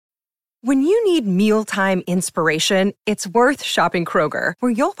When you need mealtime inspiration, it's worth shopping Kroger,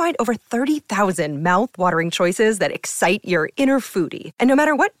 where you'll find over 30,000 mouth-watering choices that excite your inner foodie. And no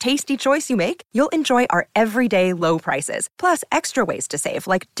matter what tasty choice you make, you'll enjoy our everyday low prices, plus extra ways to save,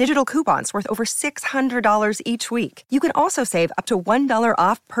 like digital coupons worth over $600 each week. You can also save up to $1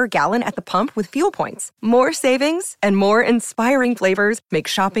 off per gallon at the pump with fuel points. More savings and more inspiring flavors make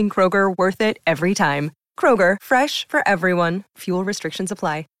shopping Kroger worth it every time. Kroger, fresh for everyone. Fuel restrictions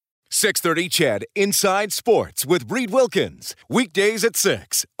apply. 630 CHED Inside Sports with Reed Wilkins. Weekdays at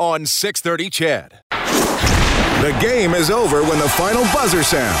 6 on 630 CHED. The game is over when the final buzzer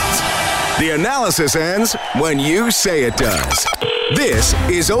sounds. The analysis ends when you say it does. This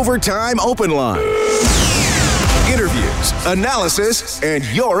is Overtime Open Line. Interviews, analysis, and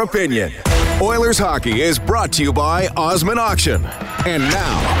your opinion. Oilers hockey is brought to you by Osmond Auction. And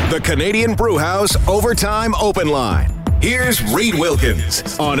now, the Canadian Brewhouse Overtime Open Line. Here's Reed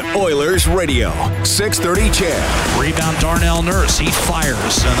Wilkins on Oilers Radio, 630 CHED. Rebound, Darnell Nurse. He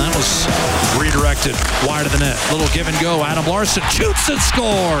fires, and that was redirected wide of the net. Little give and go. Adam Larsson shoots and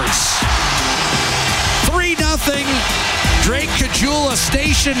scores. 3-0. Drake Caggiula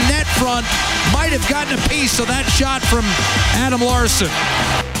station net front. Might have gotten a piece of that shot from Adam Larsson.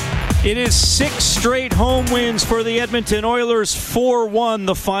 It is 6 straight home wins for the Edmonton Oilers. 4-1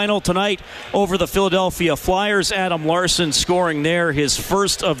 the final tonight over the Philadelphia Flyers. Adam Larsson scoring there, his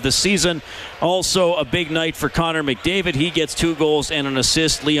first of the season. Also a big night for Connor McDavid. He gets 2 goals and an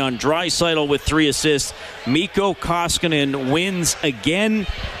assist. Leon Draisaitl with 3 assists. Mikko Koskinen wins again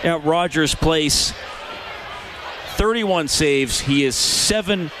at Rogers Place. 31 saves. He is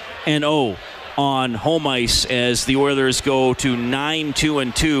 7-0. On home ice as the Oilers go to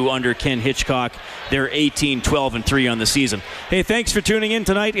 9-2-2 under Ken Hitchcock. They're 18-12-3 on the season. Hey, thanks for tuning in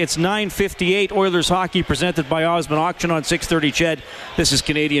tonight. It's 9:58 Oilers hockey presented by Osmond Auction on 630 CHED. This is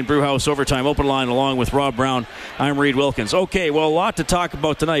Canadian Brewhouse Overtime Open Line along with Rob Brown. I'm Reed Wilkins. Okay, well, a lot to talk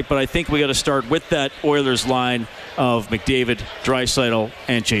about tonight, but I think we got to start with that Oilers line of McDavid, Draisaitl,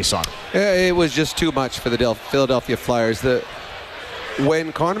 and Chiasson. It was just too much for the Philadelphia Flyers.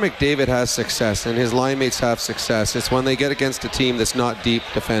 When Connor McDavid has success and his line mates have success, it's when they get against a team that's not deep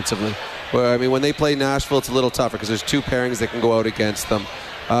defensively. When they play Nashville, it's a little tougher because there's 2 pairings that can go out against them.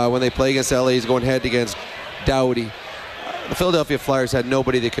 When they play against LA, he's going head against Doughty. The Philadelphia Flyers had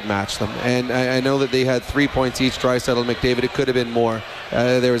nobody that could match them. And I know that they had 3 points each, Draisaitl and McDavid. It could have been more.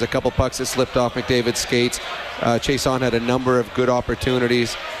 There was a couple pucks that slipped off McDavid's skates. Chiasson had a number of good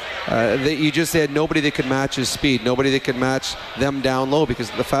opportunities. You just had nobody that could match his speed, nobody that could match them down low, because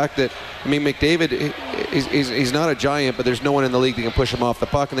the fact that, McDavid, he's not a giant, but there's no one in the league that can push him off the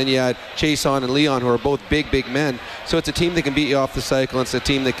puck. And then you had Chiasson and Leon, who are both big men. So it's a team that can beat you off the cycle. It's a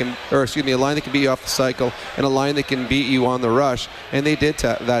team that a line that can beat you off the cycle and a line that can beat you on the rush. And they did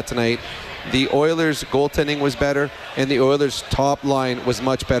that tonight. The Oilers' goaltending was better, and the Oilers' top line was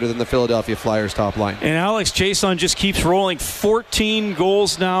much better than the Philadelphia Flyers' top line. And Alex Chiasson just keeps rolling. 14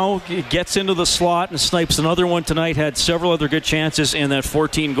 goals now. He gets into the slot and snipes another one tonight. Had several other good chances, and that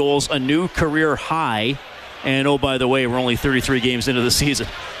 14 goals, a new career high. And, oh, by the way, we're only 33 games into the season.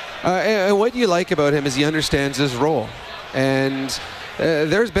 And what you like about him is he understands his role. And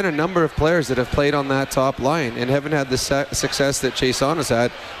there's been a number of players that have played on that top line and haven't had the success that Chiasson has had,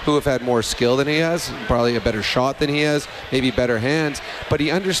 who have had more skill than he has, probably a better shot than he has, maybe better hands, but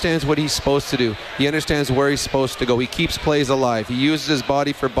he understands what he's supposed to do. He understands where he's supposed to go. He keeps plays alive. He uses his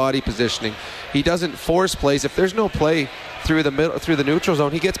body for body positioning. He doesn't force plays. If there's no play through the neutral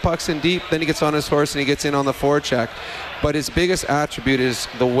zone, he gets pucks in deep, then he gets on his horse and he gets in on the forecheck. But his biggest attribute is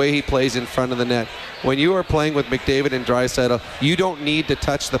the way he plays in front of the net. When you are playing with McDavid and Draisaitl, you don't need to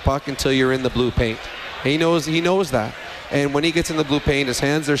touch the puck until you're in the blue paint. He knows that. And when he gets in the blue paint, his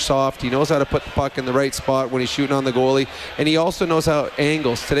hands are soft. He knows how to put the puck in the right spot when he's shooting on the goalie. And he also knows how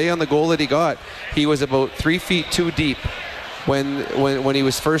angles. Today on the goal that he got, he was about 3 feet too deep. When he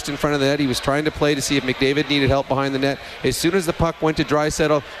was first in front of the net, he was trying to play to see if McDavid needed help behind the net. As soon as the puck went to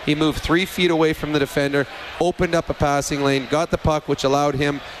Draisaitl, he moved 3 feet away from the defender, opened up a passing lane, got the puck, which allowed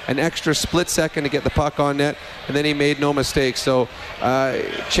him an extra split second to get the puck on net, and then he made no mistakes. So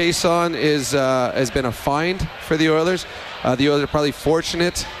Chiasson has been a find for the Oilers. The Oilers are probably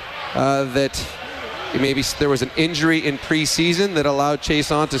fortunate that maybe there was an injury in preseason that allowed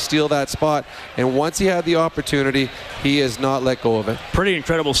Chiasson to steal that spot. And once he had the opportunity, he has not let go of it. Pretty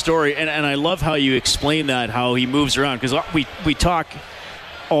incredible story. And I love how you explain that, how he moves around. Because we talk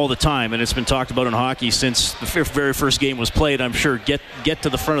all the time, and it's been talked about in hockey since the very first game was played. I'm sure get to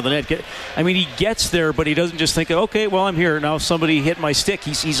the front of the net. He gets there, but he doesn't just think, okay, well, I'm here now. Somebody hit my stick.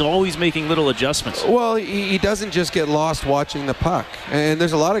 He's always making little adjustments. Well, he doesn't just get lost watching the puck, and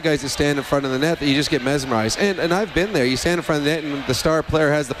there's a lot of guys that stand in front of the net that you just get mesmerized. And I've been there. You stand in front of the net, and the star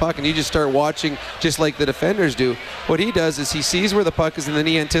player has the puck, and you just start watching just like the defenders do. What he does is he sees where the puck is, and then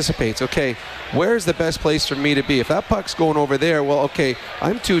he anticipates. Okay, where's the best place for me to be? If that puck's going over there, well, okay,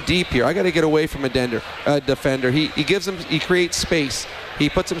 I'm too deep here. I got to get away from a defender. He creates space. He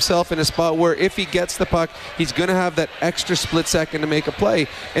puts himself in a spot where if he gets the puck, he's going to have that extra split second to make a play.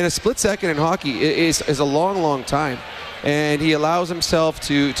 And a split second in hockey is a long, long time. And he allows himself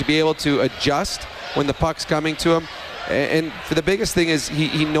to be able to adjust when the puck's coming to him. And for the biggest thing is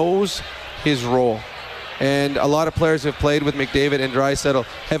he knows his role. And a lot of players who have played with McDavid and Draisaitl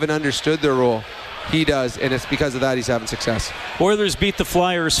haven't understood their role. He does, and it's because of that he's having success. Oilers beat the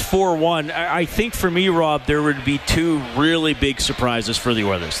Flyers 4-1. I think for me, Rob, there would be two really big surprises for the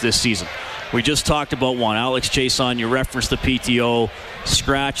Oilers this season. We just talked about one. Alex Chiasson, you referenced the PTO,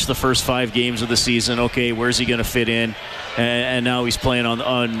 scratched the first 5 games of the season. Okay, where's he going to fit in? And now he's playing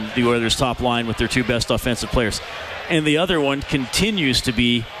on the Oilers' top line with their 2 best offensive players. And the other one continues to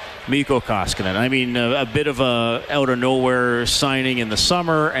be Mikko Koskinen. A bit of a out-of-nowhere signing in the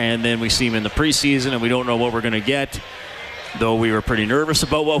summer, and then we see him in the preseason, and we don't know what we're going to get, though we were pretty nervous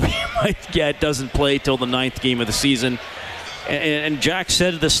about what we might get. Doesn't play till the 9th game of the season. And Jack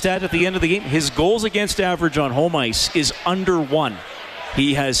said the stat at the end of the game, his goals against average on home ice is under 1.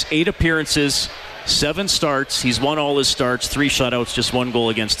 He has 8 appearances, 7 starts. He's won all his starts, 3 shutouts, just 1 goal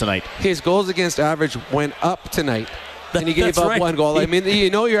against tonight. His goals against average went up tonight. And he gave up right. 1 goal.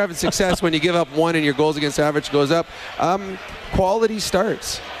 You're having success when you give up 1 and your goals against average goes up. Quality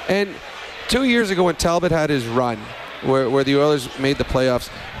starts. And 2 years ago when Talbot had his run, where the Oilers made the playoffs,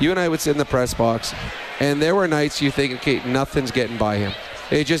 you and I would sit in the press box, and there were nights you think, okay, nothing's getting by him.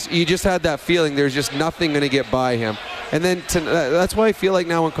 You just had that feeling there's just nothing going to get by him. And then that's why I feel like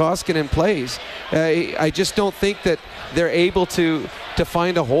now when Koskinen plays, I just don't think that they're able to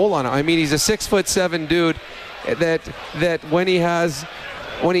find a hole on him. He's a 6'7" dude. That when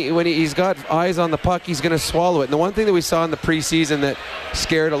he's got eyes on the puck, he's going to swallow it. And the one thing that we saw in the preseason that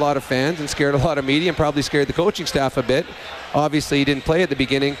scared a lot of fans and scared a lot of media and probably scared the coaching staff a bit, obviously he didn't play at the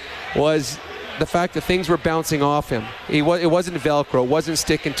beginning, was the fact that things were bouncing off him. It wasn't Velcro, it wasn't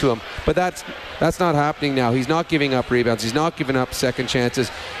sticking to him. But that's not happening now. He's not giving up rebounds. He's not giving up second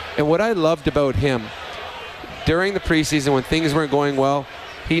chances. And what I loved about him during the preseason when things weren't going well,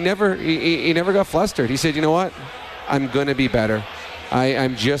 he never got flustered. He said, you know what? I'm going to be better.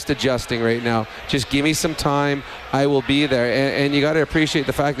 I'm just adjusting right now. Just give me some time. I will be there. And you got to appreciate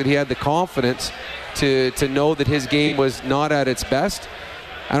the fact that he had the confidence to know that his game was not at its best.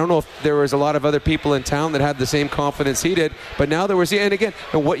 I don't know if there was a lot of other people in town that had the same confidence he did, but now there was, and again,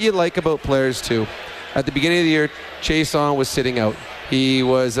 and what you like about players too, at the beginning of the year, Chiasson was sitting out. He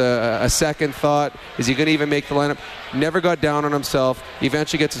was a second thought. Is he going to even make the lineup? Never got down on himself. He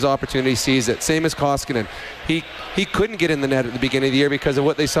eventually gets his opportunity, sees it. Same as Koskinen. He couldn't get in the net at the beginning of the year because of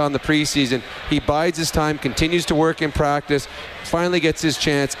what they saw in the preseason. He bides his time, continues to work in practice, finally gets his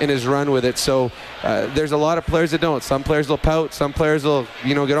chance and is run with it. So there's a lot of players that don't. Some players will pout. Some players will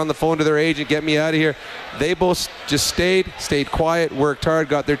get on the phone to their agent, get me out of here. They both just stayed quiet, worked hard,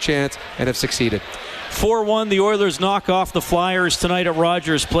 got their chance, and have succeeded. 4-1, the Oilers knock off the Flyers tonight at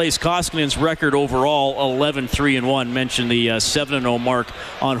Rogers Place. Koskinen's record overall, 11-3-1. Mentioned the 7-0 mark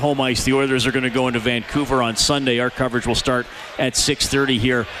on home ice. The Oilers are going to go into Vancouver on Sunday. Our coverage will start at 6:30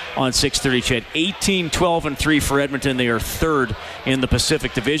 here on 6:30 CHED. 18-12-3 for Edmonton. They are third in the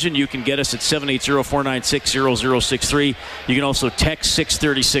Pacific Division. You can get us at 780-496-0063. You can also text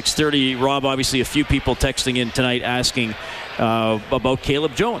 630-630. Rob, obviously a few people texting in tonight asking about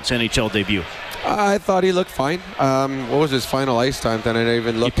Caleb Jones' NHL debut. I thought he looked fine. What was his final ice time? Then I didn't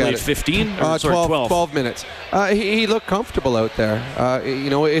even look at it. 15? 12 minutes. He looked comfortable out there.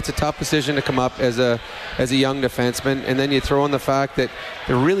 It's a tough decision to come up as a young defenseman, and then you throw in the fact that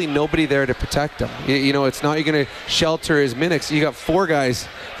there's really nobody there to protect him. It's not you're going to shelter his minutes. You got 4 guys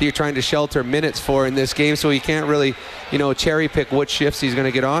that you're trying to shelter minutes for in this game, so you can't really, cherry pick what shifts he's going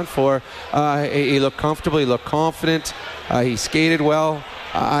to get on for. He looked comfortable. He looked confident. He skated well.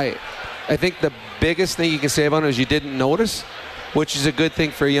 I think the biggest thing you can say about him is you didn't notice which is a good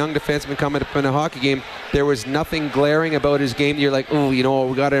thing for a young defenseman coming up in a hockey game. There was nothing glaring about his game. You're like, oh, we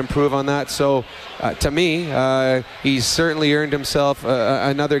got to improve on that. So to me, he's certainly earned himself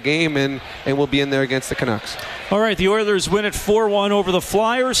another game and will be in there against the Canucks. All right, the Oilers win it 4-1 over the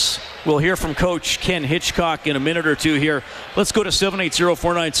Flyers. We'll hear from Coach Ken Hitchcock in a minute or two here. Let's go to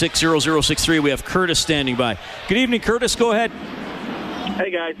 780-496-0063. We have Curtis standing by. Good evening, Curtis. Go ahead. Hey,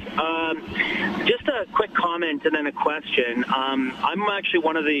 guys. Just a quick comment and then a question. I'm actually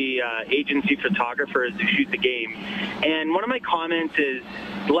one of the agency photographers who shoot the game. And one of my comments is,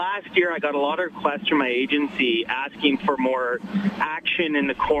 last year I got a lot of requests from my agency asking for more action in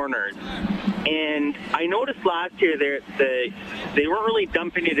the corners. And I noticed last year they weren't really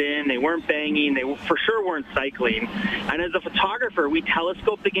dumping it in. They weren't banging. They for sure weren't cycling. And as a photographer, we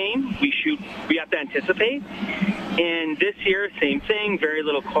telescope the game. We have to anticipate. And this year, same thing, very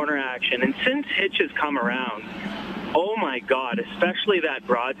little corner action. And since Hitch has come around, oh my God, especially that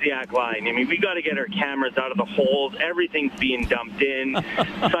Brodziak line. I mean, we got to get our cameras out of the holes. Everything's being dumped in.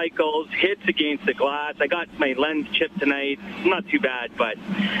 Cycles, hits against the glass. I got my lens chipped tonight. Not too bad, but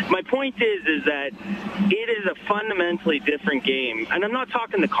my point is that it is a fundamentally different game. And I'm not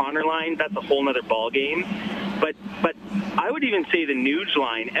talking the Connor line. That's a whole other ball game. But I would even say the Nuge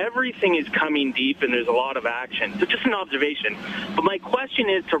line, everything is coming deep and there's a lot of action. So just an observation. But my question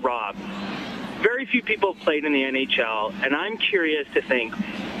is to Rob. Very few people have played in the NHL, and I'm curious to think,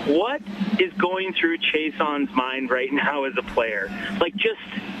 what is going through Chiasson's mind right now as a player? Like, just,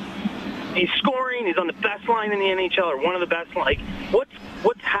 he's scoring, he's on the best line in the NHL, or one of the best. Like,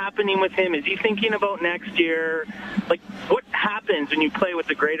 what's happening with him? Is he thinking about next year? Like, what happens when you play with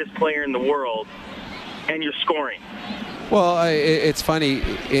the greatest player in the world and you're scoring? Well, it's funny.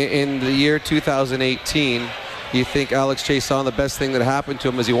 In the year 2018, you think Alex Chiasson, the best thing that happened to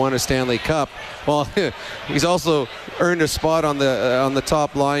him is he won a Stanley Cup. Well, he's also earned a spot on the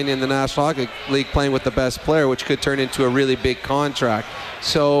top line in the National Hockey League playing with the best player, which could turn into a really big contract.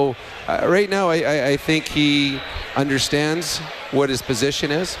 So right now, I think he understands what his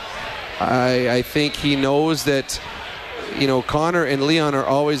position is. I think he knows that, Connor and Leon are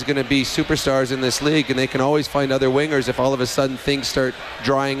always going to be superstars in this league, and they can always find other wingers if all of a sudden things start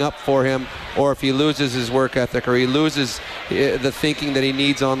drying up for him, or if he loses his work ethic, or he loses the thinking that he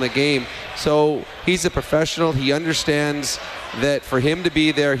needs on the game. So he's a professional. He understands that for him to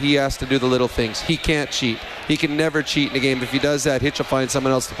be there, he has to do the little things. He can't cheat. He can never cheat in a game. If he does that, Hitch will find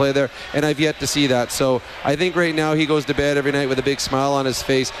someone else to play there, and I've yet to see that. So I think right now he goes to bed every night with a big smile on his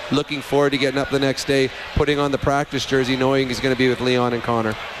face, looking forward to getting up the next day, putting on the practice jersey, knowing he's going to be with Leon and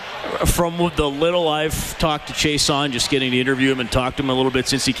Connor. From the little I've talked to Chiasson, just getting to interview him and talk to him a little bit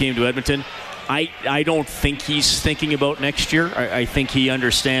since he came to Edmonton, I don't think he's thinking about next year. I think he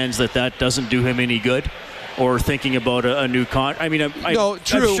understands that doesn't do him any good. Or thinking about a new true. I'm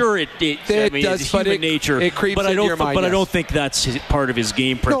sure it does, it's human nature. It creeps into your mind. But I don't think that's part of his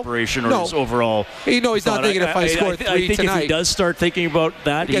game preparation or his overall. He's not thinking if I score three I think tonight. If he does start thinking about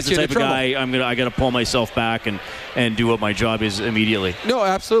that, he's the type of guy I got to pull myself back and do what my job is immediately. No,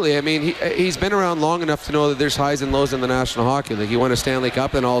 absolutely. I mean, he's been around long enough to know that there's highs and lows in the National Hockey League. He won a Stanley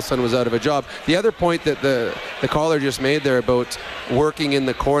Cup and all of a sudden was out of a job. The other point that the caller just made there about working in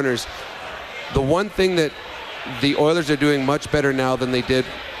the corners, the one thing that the Oilers are doing much better now than they did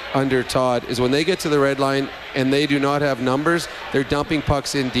under Todd is when they get to the red line and they do not have numbers, they're dumping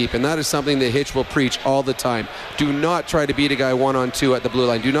pucks in deep. And that is something that Hitch will preach all the time. Do not try to beat a guy 1-on-2 at the blue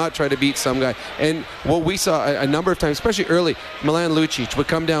line. Do not try to beat some guy. And what we saw a number of times, especially early, Milan Lucic would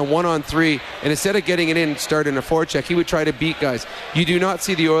come down 1-on-3, and instead of getting it in and starting a forecheck, he would try to beat guys. You do not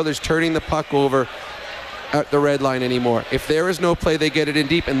see the Oilers turning the puck over at the red line anymore. If there is no play, they get it in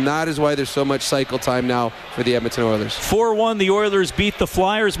deep, and that is why there's so much cycle time now for the Edmonton Oilers. 4-1, the Oilers beat the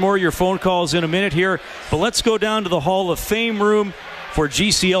Flyers. More of your phone calls in a minute here, but let's go down to the Hall of Fame room for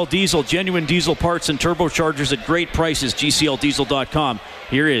GCL Diesel, genuine diesel parts and turbochargers at great prices, GCLDiesel.com.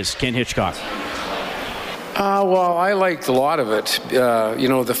 Here is Ken Hitchcock. Well, I liked a lot of it.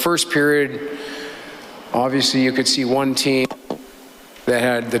 The first period, obviously you could see one team that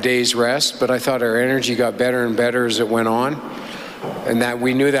had the day's rest, but I thought our energy got better and better as it went on, and that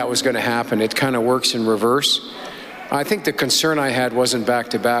we knew that was going to happen. It kind of works in reverse. I think the concern I had wasn't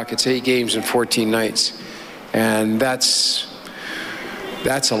back-to-back. It's 8 games in 14 nights, and that's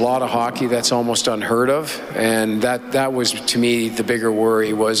a lot of hockey. That's almost unheard of, and that was, to me, the bigger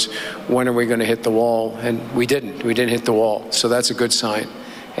worry was, when are we going to hit the wall? And we didn't hit the wall, so that's a good sign.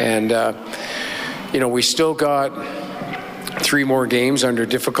 And we still got 3 more games under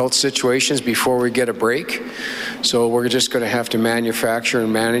difficult situations before we get a break. So we're just going to have to manufacture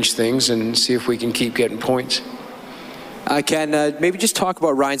and manage things and see if we can keep getting points. Ken, maybe just talk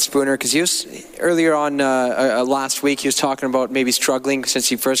about Ryan Spooner, because he was earlier on last week, he was talking about maybe struggling since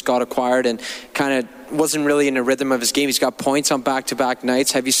he first got acquired and kind of wasn't really in the rhythm of his game. He's got points on back-to-back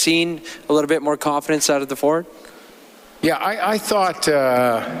nights. Have you seen a little bit more confidence out of the forward? Yeah, I thought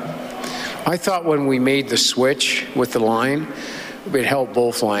when we made the switch with the line, it helped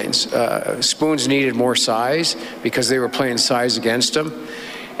both lines. Spoons needed more size because they were playing size against him,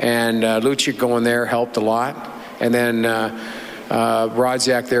 and Lucic going there helped a lot. And then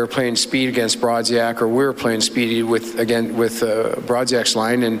Brodziak, they were playing speed against Brodziak, or we were playing speedy with Brodziak's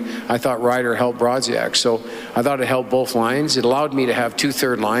line, and I thought Ryder helped Brodziak. So I thought it helped both lines. It allowed me to have 2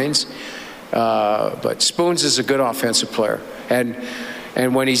 third lines. But Spoons is a good offensive player.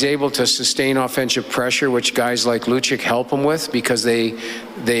 And when he's able to sustain offensive pressure, which guys like Lucic help him with because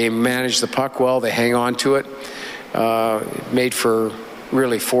they manage the puck well, they hang on to it, made for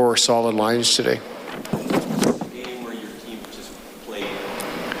really 4 solid lines today.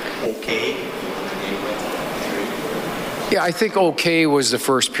 Yeah, I think okay was the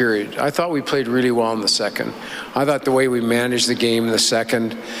first period. I thought we played really well in the second. I thought the way we managed the game in the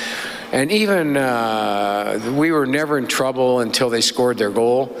second, and even we were never in trouble until they scored their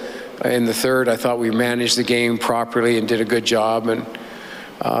goal. In the third, I thought we managed the game properly and did a good job. And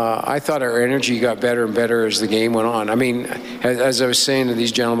I thought our energy got better and better as the game went on. I mean, as I was saying to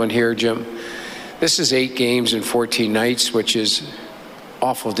these gentlemen here, Jim, this is 8 games in 14 nights, which is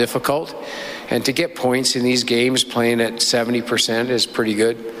awful difficult. And to get points in these games playing at 70% is pretty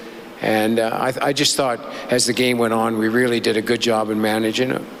good. And I just thought as the game went on, we really did a good job in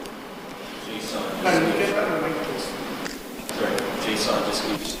managing it. Jason just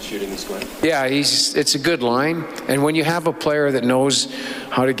keeps shooting and scoring. Yeah, it's a good line. And when you have a player that knows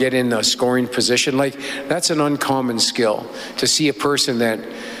how to get in the scoring position, like that's an uncommon skill. To see a person that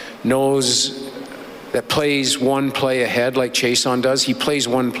knows, that plays one play ahead like Chason does. He plays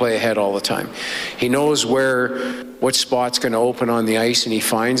one play ahead all the time. He knows what spot's going to open on the ice, and he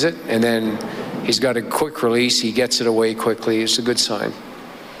finds it, and then he's got a quick release. He gets it away quickly. It's a good sign.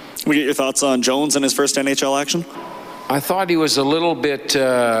 We get your thoughts on Jones and his first NHL action? I thought he was a little bit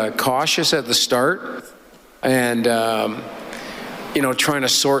cautious at the start, and trying to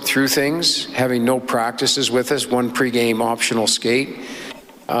sort through things, having no practices with us, one pregame optional skate.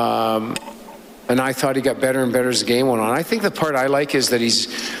 And I thought he got better and better as the game went on. I think the part I like is that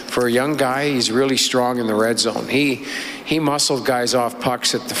for a young guy, he's really strong in the red zone. He muscled guys off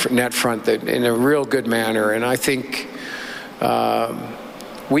pucks at the net front in a real good manner. And I think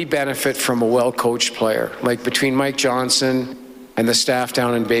we benefit from a well-coached player. Like between Mike Johnson and the staff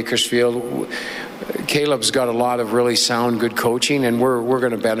down in Bakersfield, Caleb's got a lot of really sound, good coaching, and we're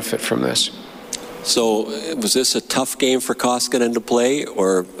going to benefit from this. So was this a tough game for Koskinen to play,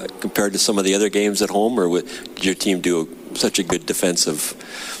 or compared to some of the other games at home, or did your team do such a good defensive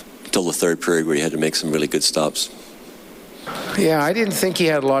until the third period where you had to make some really good stops? Yeah, I didn't think he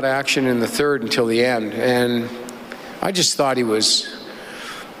had a lot of action in the third until the end, and I just thought he was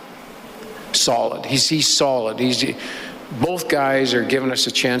solid. He's solid. Both guys are giving us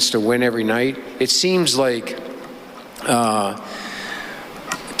a chance to win every night. It seems like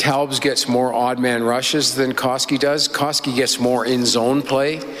Talbs gets more odd man rushes than Koski does. Koski gets more in zone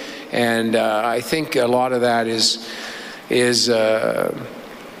play, and I think a lot of that is because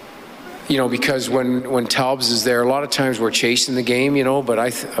when Talbs is there, a lot of times we're chasing the game,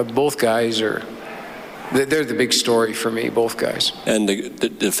 but both guys they're the big story for me, both guys. And the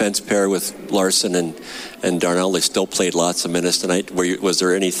defense pair with Larson and Darnell, they still played lots of minutes tonight. Was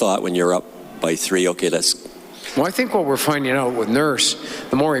there any thought when you're up by 3, okay, Well, I think what we're finding out with Nurse,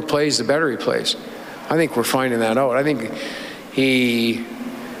 the more he plays, the better he plays. I think we're finding that out. I think he's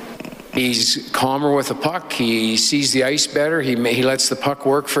calmer with the puck. He sees the ice better. He lets the puck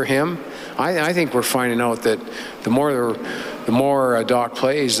work for him. I think we're finding out that the more Doc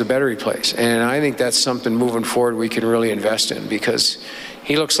plays, the better he plays. And I think that's something moving forward we can really invest in, because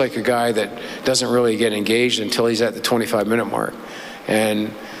he looks like a guy that doesn't really get engaged until he's at the 25-minute mark.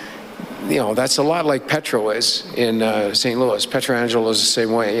 And that's a lot like Petro is in St. Louis. Pietrangelo is the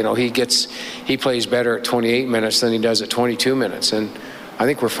same way. He plays better at 28 minutes than he does at 22 minutes. And I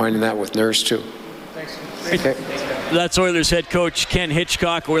think we're finding that with Nurse too. Thanks. Okay. That's Oilers head coach Ken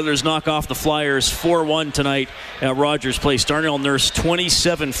Hitchcock. Oilers knock off the Flyers 4-1 tonight at Rogers Place. Darnell Nurse,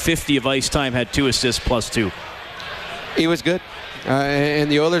 27:50 of ice time, had 2 assists plus 2. He was good.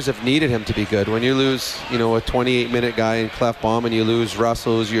 And the Oilers have needed him to be good. When you lose, a 28-minute guy in Clefbaum, and you lose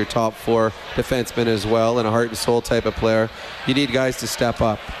Russell, who's your top 4 defenseman as well, and a heart and soul type of player, you need guys to step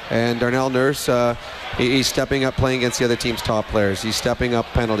up. And Darnell Nurse, he's stepping up playing against the other team's top players. He's stepping up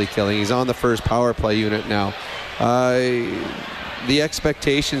penalty killing. He's on the first power play unit now. the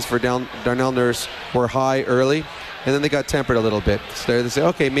expectations for Darnell Nurse were high early, and then they got tempered a little bit. So they say,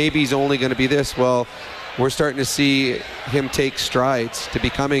 okay, maybe he's only going to be this. Well, we're starting to see him take strides to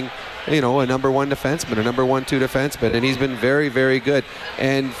becoming, a number 1 defenseman, a number 1-2 defenseman, and he's been very, very good.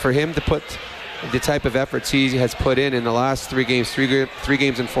 And for him to put the type of efforts he has put in the last 3 games, three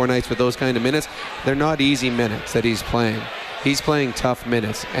games and 4 nights with those kind of minutes, they're not easy minutes that he's playing. He's playing tough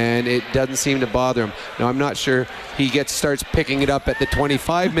minutes, and it doesn't seem to bother him. Now, I'm not sure he starts picking it up at the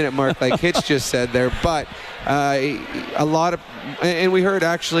 25-minute mark like Hitch just said there, but a lot of, and we heard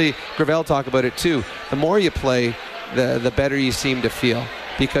actually Gravel talk about it too, the more you play, the better you seem to feel,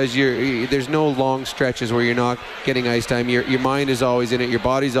 because there's no long stretches where you're not getting ice time. Your mind is always in it, your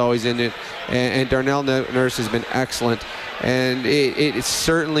body's always in it, and Darnell Nurse has been excellent, and it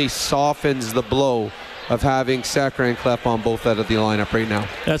certainly softens the blow of having Sacre and Clef on both out of the lineup right now.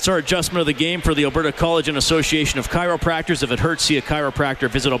 That's our adjustment of the game for the Alberta College and Association of Chiropractors. If it hurts, see a chiropractor.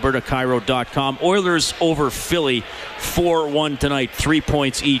 Visit albertachiro.com. Oilers over Philly 4-1 tonight. 3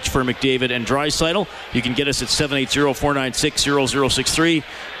 points each for McDavid and Draisaitl. You can get us at 780-496-0063.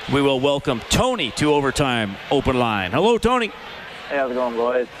 We will welcome Tony to Overtime Open Line. Hello, Tony. Hey, how's it going,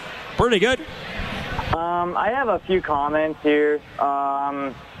 boys? Pretty good. I have a few comments here.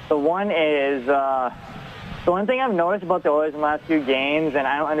 The one is... the one thing I've noticed about the Oilers in the last few games, and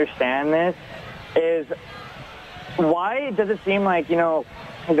I don't understand this, is why does it seem like, they go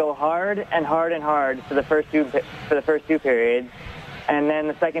hard and hard and hard for the first two periods, and then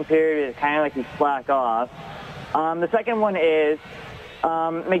the second period is kind of like you slack off. The second one is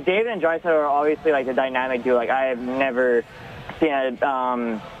McDavid and Draisaitl are obviously like a dynamic duo. Like I have never seen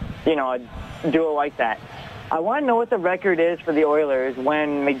a duo like that. I want to know what the record is for the Oilers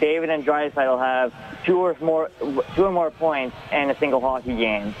when McDavid and Draisaitl have two or more points in a single hockey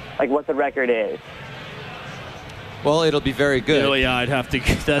game. Like what the record is. Well, it'll be very good. Yeah, I'd have to.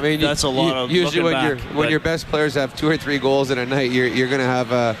 That's a lot of. Usually, when your best players have 2 or 3 goals in a night, you're going to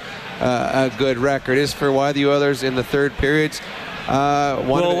have a good record. As for why the Oilers in the third periods.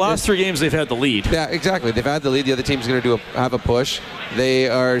 Last 3 games they've had the lead. Yeah, exactly. They've had the lead. The other team's going to have a push. They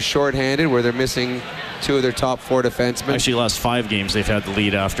are shorthanded where they're missing 2 of their top 4 defensemen. Actually, last 5 games they've had the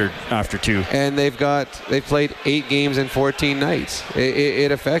lead after 2. And they've played 8 games in 14 nights.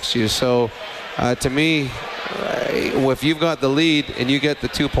 It affects you. So, to me, if you've got the lead and you get the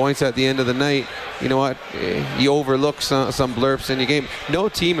 2 points at the end of the night, you know what? You overlook some blurps in your game. No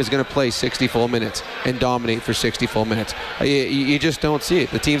team is going to play 60 full minutes and dominate for 60 full minutes. You just don't see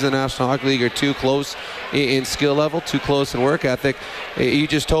it. The teams in the National Hockey League are too close in skill level, too close in work ethic. You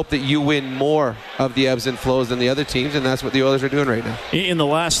just hope that you win more of the ebbs and flows than the other teams, and that's what the Oilers are doing right now. In the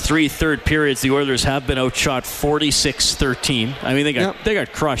last 3 third periods, the Oilers have been outshot 46-13. I mean, they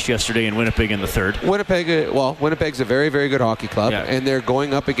got crushed yesterday in Winnipeg in the third. Winnipeg's a very, very good hockey club, and they're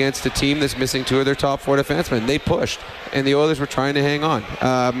going up against a team that's missing 2 of their top 4 defensemen. They pushed, and the Oilers were trying to hang on.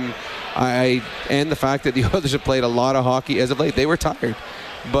 And the fact that the Oilers have played a lot of hockey as of late, they were tired.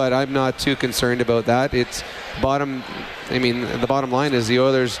 But I'm not too concerned about that. The bottom line is the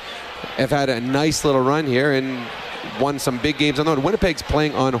Oilers have had a nice little run here and won some big games on the road. Winnipeg's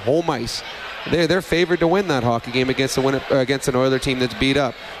playing on home ice. They're favored to win that hockey game against an Oiler team that's beat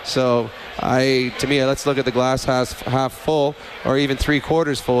up. So, let's look at the glass half full, or even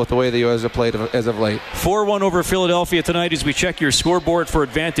 3/4 full with the way the Oilers have played as of late. 4-1 over Philadelphia tonight as we check your scoreboard for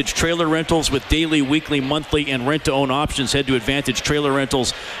Advantage Trailer Rentals with daily, weekly, monthly, and rent-to-own options. Head to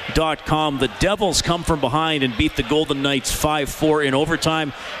AdvantageTrailerRentals.com. The Devils come from behind and beat the Golden Knights 5-4 in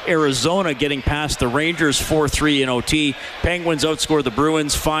overtime. Arizona getting past the Rangers 4-3 in OT. Penguins outscore the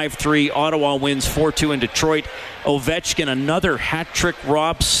Bruins 5-3. Ottawa wins 4-2 in Detroit. Ovechkin, another hat-trick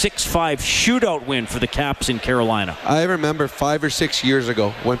rob, 6-5 shootout win for the Caps in Carolina. I remember 5 or 6 years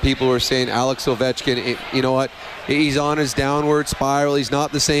ago when people were saying Alex Ovechkin, you know what, he's on his downward spiral. He's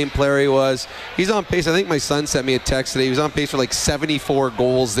not the same player he was. He's on pace. I think my son sent me a text today. He was on pace for like 74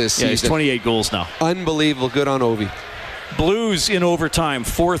 goals this season. Yeah, he's 28 goals now. Unbelievable. Good on Ovi. Blues in overtime,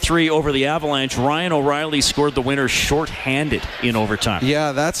 4-3 over the Avalanche. Ryan O'Reilly scored the winner shorthanded in overtime.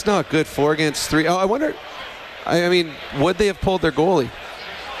 Yeah, that's not good. 4 against 3. I wonder, would they have pulled their goalie?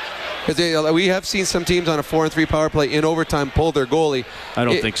 Because we have seen some teams on a 4-3 power play in overtime pull their goalie. I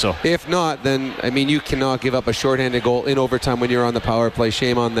don't think so. If not, then, you cannot give up a shorthanded goal in overtime when you're on the power play.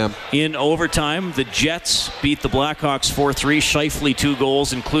 Shame on them. In overtime, the Jets beat the Blackhawks 4-3. Scheifele 2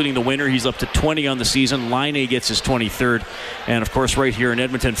 goals, including the winner. He's up to 20 on the season. Laine gets his 23rd. And, of course, right here in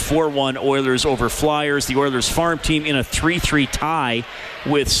Edmonton, 4-1 Oilers over Flyers. The Oilers farm team in a 3-3 tie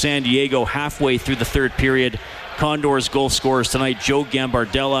with San Diego halfway through the third period. Condors goal scorers tonight: Joe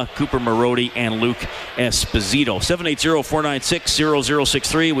Gambardella, Cooper Marody, and Luke Esposito.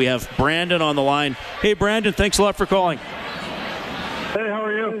 780-496-0063. We have Brandon on the line. Hey, Brandon, thanks a lot for calling. Hey, how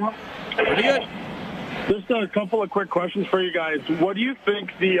are you? Pretty good. Just a couple of quick questions for you guys. What do you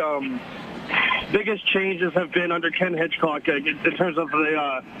think the biggest changes have been under Ken Hitchcock in terms of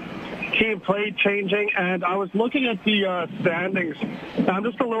the team play changing? And I was looking at the standings. I'm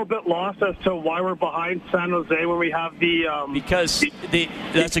just a little bit lost as to why we're behind San Jose when we have the... Because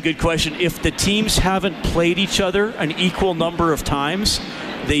that's a good question. If the teams haven't played each other an equal number of times,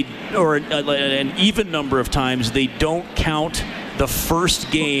 or an even number of times, they don't count the first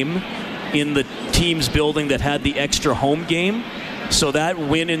game in the team's building that had the extra home game. So that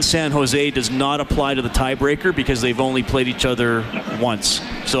win in San Jose does not apply to the tiebreaker because they've only played each other once.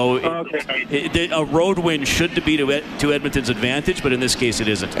 So a road win should be to Edmonton's advantage, but in this case it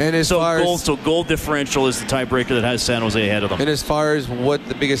isn't. And goal differential is the tiebreaker that has San Jose ahead of them. And as far as what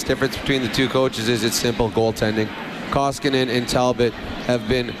the biggest difference between the two coaches is, it's simple: goaltending. Koskinen and Talbot have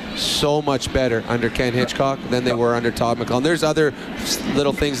been so much better under Ken Hitchcock than they were under Todd McLellan. There's other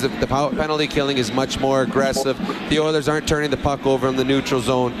little things. The penalty killing is much more aggressive. The Oilers aren't turning the puck over in the neutral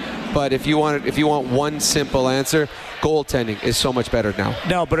zone. But if you want one simple answer, goaltending is so much better now.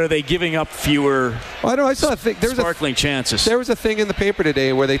 No, but are they giving up fewer sparkling chances? There was a thing in the paper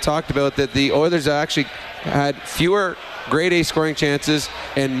today where they talked about that the Oilers actually had fewer grade A scoring chances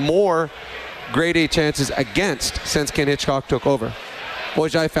and more grade A chances against since Ken Hitchcock took over,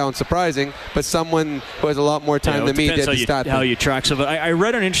 which I found surprising, but someone who has a lot more time than me did the stat. How you track some. I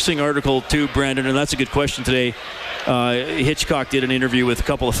read an interesting article too, Brandon, and that's a good question today. Hitchcock did an interview with a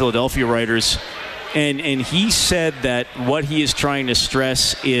couple of Philadelphia writers, and he said that what he is trying to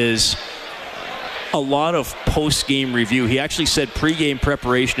stress is a lot of post-game review. He actually said pre-game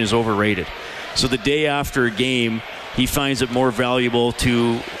preparation is overrated. So the day after a game, he finds it more valuable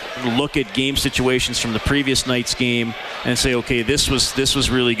to look at game situations from the previous night's game and say, okay, this was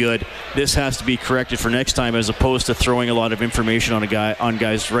really good. This has to be corrected for next time, as opposed to throwing a lot of information on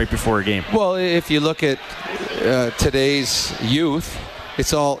guys right before a game. Well, if you look at today's youth,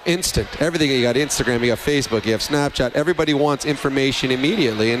 it's all instant. Everything, you got Instagram, you got Facebook, you have Snapchat. Everybody wants information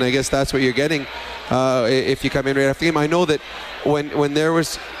immediately, and I guess that's what you're getting if you come in right after the game. I know that when there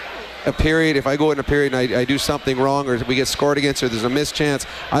was a period, if I go in a period and I do something wrong, or we get scored against, or there's a missed chance,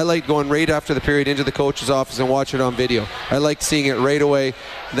 I like going right after the period into the coach's office and watch it on video. I like seeing it right away.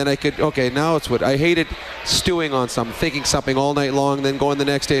 Then I could, now it's what I hated, stewing on something, thinking something all night long, then going the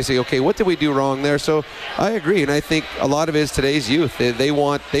next day and say, okay, what did we do wrong there? So I agree, and I think a lot of it is today's youth. They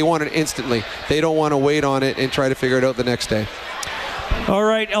want it instantly. They don't want to wait on it and try to figure it out the next day. All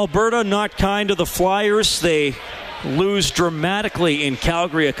right, Alberta not kind to the Flyers. They lose dramatically in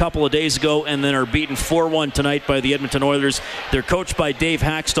Calgary a couple of days ago and then are beaten 4-1 tonight by the Edmonton Oilers. They're coached by Dave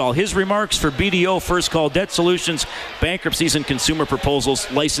Haxtell. His remarks for BDO, First Call Debt Solutions, Bankruptcies and Consumer Proposals,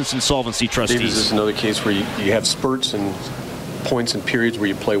 Licensed Insolvency Trustees. Dave, is this another case where you have spurts and points and periods where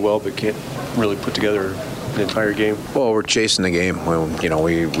you play well but can't really put together an entire game? Well, we're chasing the game.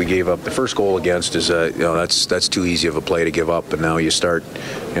 We gave up the first goal against is that's too easy of a play to give up, and now you start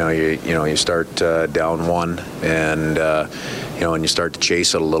you start down one, and and you start to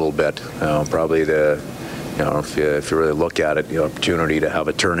chase it a little bit. Probably if you really look at it, the opportunity to have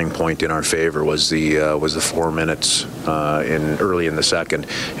a turning point in our favor was the 4 minutes early in the second,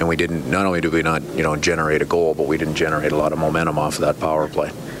 and we didn't. Not only did we not generate a goal, but we didn't generate a lot of momentum off of that power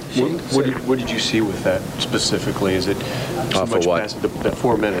play. What did you see with that specifically? Is it too much past that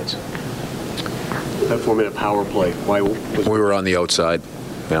 4 minutes? That 4 minute power play. Why was we were on the outside?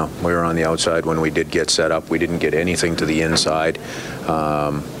 We were on the outside when we did get set up. We didn't get anything to the inside,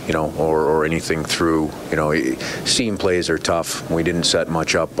 or anything through. Seam plays are tough. We didn't set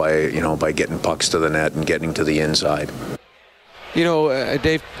much up by getting pucks to the net and getting to the inside.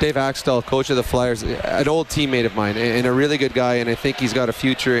 Dave Haxtell, coach of the Flyers, an old teammate of mine and a really good guy, and I think he's got a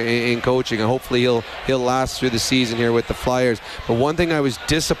future in coaching, and hopefully he'll last through the season here with the Flyers. But one thing I was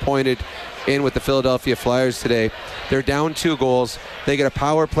disappointed in with the Philadelphia Flyers today, they're down 2 goals. They get a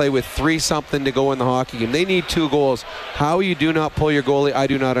power play with 3-something to go in the hockey game. They need 2 goals. How you do not pull your goalie, I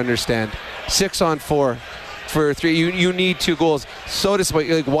do not understand. 6-on-4. For 3, you need 2 goals. So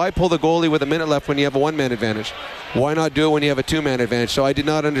disappointing. Why pull the goalie with a minute left when you have a 1-man advantage? Why not do it when you have a 2-man advantage? So I did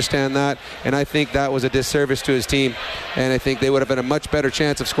not understand that, and I think that was a disservice to his team, and I think they would have had a much better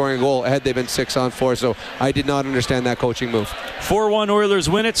chance of scoring a goal had they been 6-on-4. So I did not understand that coaching move. 4-1 Oilers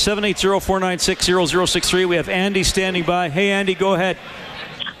win it. 780-496-0063. We have Andy standing by. Hey, Andy, go ahead.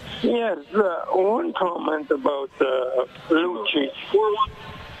 Yes, one comment about Lucic.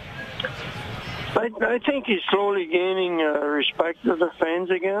 I think he's slowly gaining respect of the fans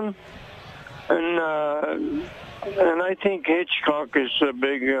again, and I think Hitchcock is a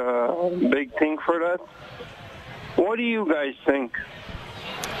big thing for that. What do you guys think?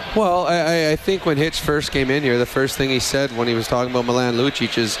 Well, I think when Hitch first came in here, the first thing he said when he was talking about Milan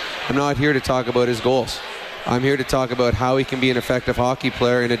Lucic is, I'm not here to talk about his goals. I'm here to talk about how he can be an effective hockey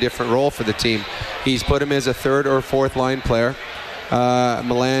player in a different role for the team. He's put him as a third or fourth line player.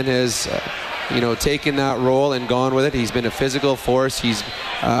 Milan has taken that role and gone with it. He's been a physical force. He's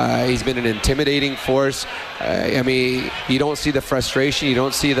been an intimidating force. You don't see the frustration. You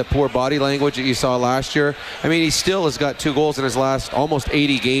don't see the poor body language that you saw last year. He still has got 2 goals in his last almost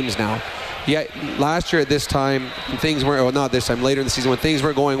 80 games now. Yet last year at this time, things weren't, well, not this time, later in the season, when things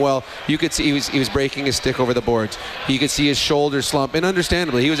weren't going well, you could see he was breaking his stick over the boards. You could see his shoulders slump, and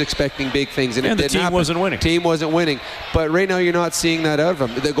understandably, he was expecting big things, and it didn't happen. The team wasn't winning. But right now, you're not seeing that out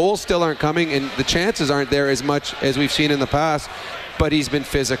of him. The goals still aren't coming, and the chances aren't there as much as we've seen in the past. But he's been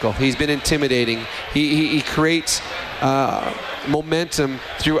physical. He's been intimidating. He creates momentum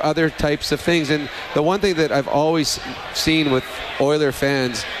through other types of things. And the one thing that I've always seen with Oiler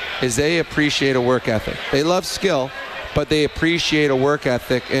fans is they appreciate a work ethic. They love skill, but they appreciate a work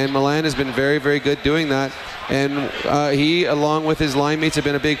ethic. And Milan has been very, very good doing that. And he, along with his line mates, have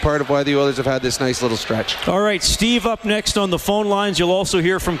been a big part of why the Oilers have had this nice little stretch. All right, Steve up next on the phone lines. You'll also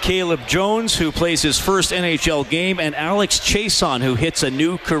hear from Caleb Jones, who plays his first NHL game, and Alex Chason, who hits a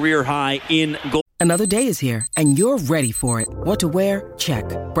new career high in goal. Another day is here, and you're ready for it. What to wear? Check.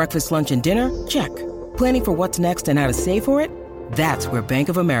 Breakfast, lunch, and dinner? Check. Planning for what's next and how to save for it? That's where Bank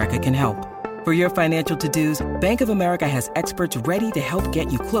of America can help. For your financial to-dos, Bank of America has experts ready to help get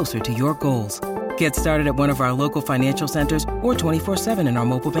you closer to your goals. Get started at one of our local financial centers or 24/7 in our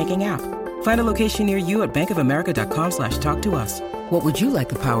mobile banking app. Find a location near you at bankofamerica.com/talktous. What would you like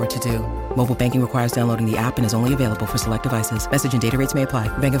the power to do? Mobile banking requires downloading the app and is only available for select devices. Message and data rates may apply.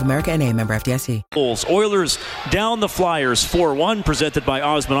 Bank of America N.A., member FDIC. Oilers down the Flyers 4-1, presented by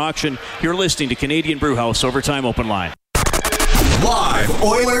Osmond Auction. You're listening to Canadian Brewhouse Overtime Open Line. Live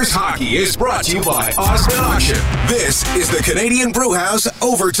Oilers hockey is brought to you by Osmond Auction. This is the Canadian Brewhouse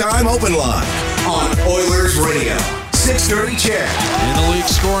Overtime Open Line on Oilers Radio. 630 CHED. In the league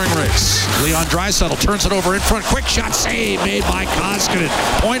scoring race, Leon Draisaitl turns it over in front. Quick shot save made by Koskinen.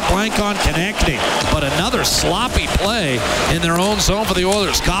 Point blank on connecting. But another sloppy play in their own zone for the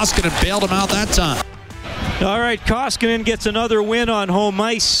Oilers. Koskinen bailed him out that time. All right, Koskinen gets another win on home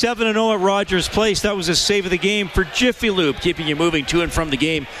ice, 7-0 at Rogers Place. That was his save of the game for Jiffy Lube, keeping you moving to and from the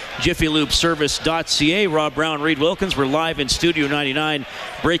game. JiffyLubeService.ca. Rob Brown, Reed Wilkins. We're live in Studio 99,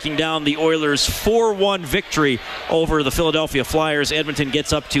 breaking down the Oilers' 4-1 victory over the Philadelphia Flyers. Edmonton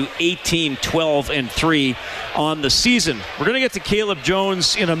gets up to 18-12-3 on the season. We're going to get to Caleb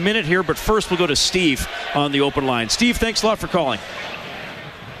Jones in a minute here, but first we'll go to Steve on the open line. Steve, thanks a lot for calling.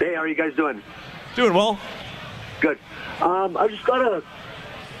 Hey, how are you guys doing? Doing well. Good. I just got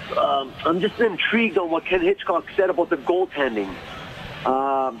I'm just intrigued on what Ken Hitchcock said about the goaltending.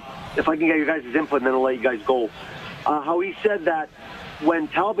 If I can get your guys' input, and then I'll let you guys go. How he said that when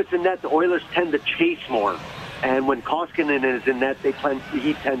Talbot's in net, the Oilers tend to chase more, and when Koskinen is in net,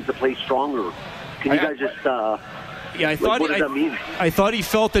 he tends to play stronger. Can you guys just? What does that mean? I thought he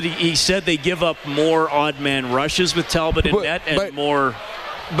felt that he said they give up more odd man rushes with Talbot in net and more.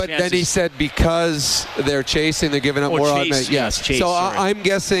 But then he said because they're chasing, they're giving up more odd men. Yes. Chase, so I'm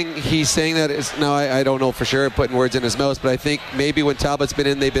guessing he's saying that. Now, I don't know for sure, putting words in his mouth, but I think maybe when Talbot's been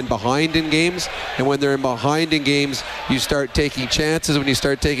in, they've been behind in games. And when they're behind in games, you start taking chances. When you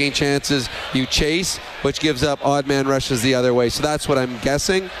start taking chances, you chase, which gives up odd man rushes the other way. So that's what I'm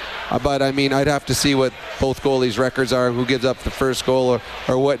guessing. But, I'd have to see what both goalies' records are, who gives up the first goal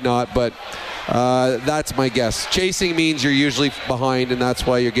or whatnot. But that's my guess. Chasing means you're usually behind, and that's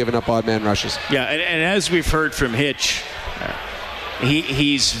why you're giving up odd man rushes. Yeah, and as we've heard from Hitch,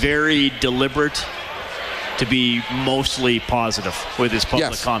 he's very deliberate to be mostly positive with his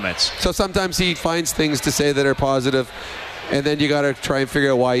public comments. So sometimes he finds things to say that are positive, and then you got to try and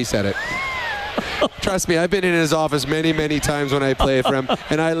figure out why he said it. Trust me, I've been in his office many, many times when I played for him,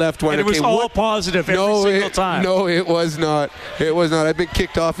 and I left when it was all positive every single time. No, it was not. It was not. I've been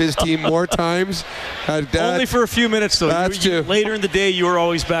kicked off his team more times. Only for a few minutes, though. That's true. Later in the day, you were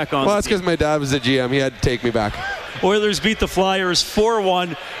always back on. Well, that's because my dad was the GM. He had to take me back. Oilers beat the Flyers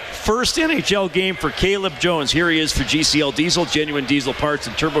 4-1. First NHL game for Caleb Jones. Here he is for GCL Diesel, genuine diesel parts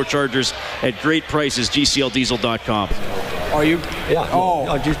and turbochargers at great prices. GCLDiesel.com. Are you? Yeah.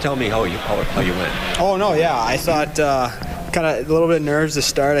 Oh, just tell me how you went. Oh no, yeah. I thought kind of a little bit of nerves to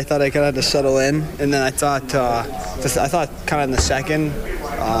start. I thought I kind of had to settle in, and then I thought kind of in the second,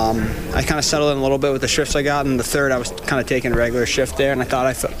 I kind of settled in a little bit with the shifts I got. In the third, I was kind of taking a regular shift there, and I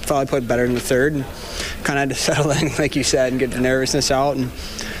thought I played better in the third, and kind of had to settle in, like you said, and get the nervousness out. And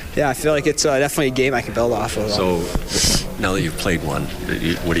yeah, I feel like it's definitely a game I can build off of. So now that you've played one,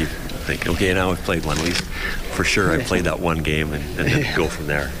 what do you think? Okay, now I've played one. At least for sure, I played that one game and then go from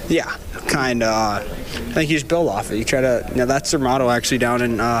there. Yeah, kind of. I think you just build off it. You try to, that's their motto actually down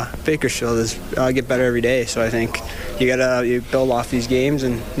in Bakersfield is get better every day. So I think you build off these games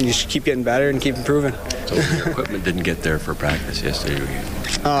and you just keep getting better and keep improving. So your equipment didn't get there for practice yesterday?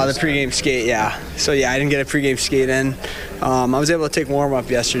 The pregame skate, yeah. So yeah, I didn't get a pregame skate in. I was able to take warm up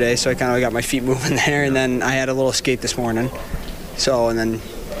yesterday, so I kind of got my feet moving there, and then I had a little skate this morning. So and then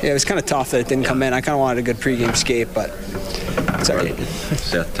it was kind of tough that it didn't come in. I kind of wanted a good pregame skate, but it's all right.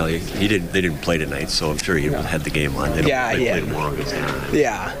 Seth, tell you, they didn't play tonight, so I'm sure he had the game on. They played tomorrow against Canada.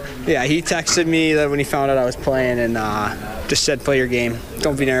 Yeah. He texted me that when he found out I was playing, and just said, "Play your game.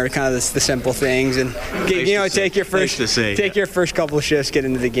 Don't be nervous." Kind of the simple things, and take your first couple of shifts, get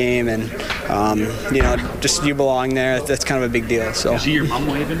into the game, and just you belong there. That's kind of a big deal. So. Is your mom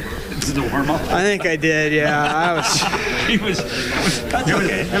waving? Did the warm up? I think I did. Yeah, I was. That's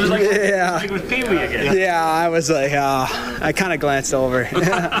okay. It was like it was Pee Wee again. Yeah, I was like, I kind of glanced over. It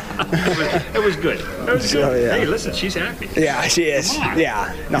was good. It was so, good. Yeah. Hey, listen, she's happy. Yeah, she is.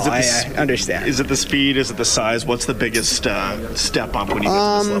 Yeah. No, I understand. Is it the speed? Is it the size? What's the biggest step up when you get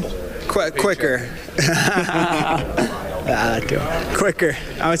to this level? Quicker. Quicker.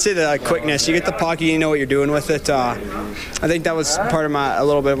 I would say the quickness. You get the puck, you know what you're doing with it. I think that was part of a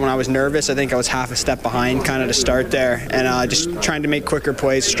little bit when I was nervous. I think I was half a step behind kind of to start there, and just trying to make quicker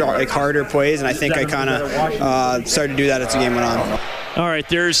plays, harder plays, and I think I kind of started to do that as the game went on. All right,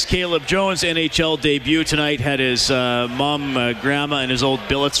 there's Caleb Jones, NHL debut tonight. Had his mom, grandma, and his old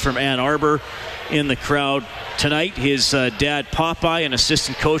billets from Ann Arbor in the crowd tonight. His dad, Popeye, an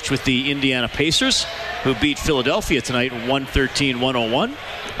assistant coach with the Indiana Pacers, who beat Philadelphia tonight 113-101.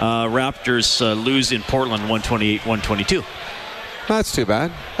 Raptors lose in Portland 128-122. That's too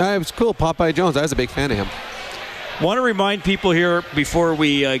bad. It was cool. Popeye Jones, I was a big fan of him. Want to remind people here before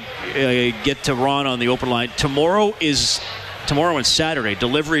we get to Ron on the open line, tomorrow and Saturday,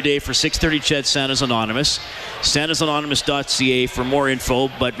 delivery day for 630 Ched Santa's Anonymous. SantasAnonymous.ca for more info,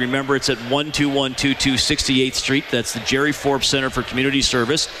 but remember it's at 12122 68th Street. That's the Jerry Forbes Center for Community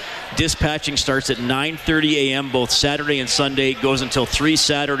Service. Dispatching starts at 9:30 a.m. both Saturday and Sunday. It goes until 3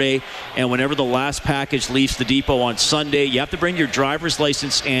 Saturday, and whenever the last package leaves the depot on Sunday, you have to bring your driver's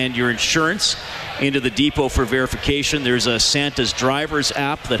license and your insurance into the depot for verification. There's a Santa's Drivers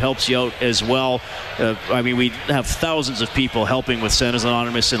app that helps you out as well. We have thousands of people helping with Santa's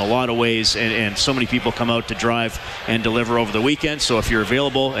Anonymous in a lot of ways, and so many people come out to drive and deliver over the weekend. So if you're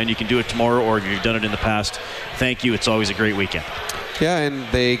available and you can do it tomorrow, or if you've done it in the past, thank you. It's always a great weekend. Yeah, and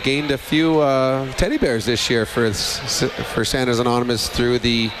they gained a few teddy bears this year for Santa's Anonymous through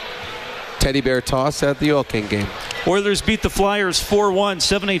the teddy bear toss at the Oil King game. Oilers beat the Flyers 4-1,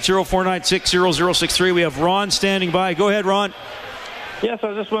 780-496-0063. We have Ron standing by. Go ahead, Ron. Yes, I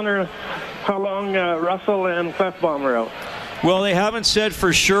was just wondering how long Russell and Clefbaum are out. Well, they haven't said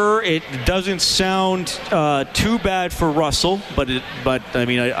for sure. It doesn't sound too bad for Russell, but he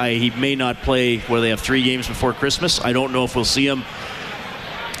may not play. They have 3 games before Christmas. I don't know if we'll see him.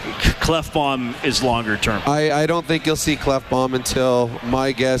 Clefbaum is longer term. I don't think you'll see Clefbaum until,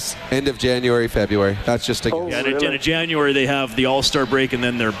 my guess, end of January, February. That's just a guess. Yeah, really? In January they have the All-Star break and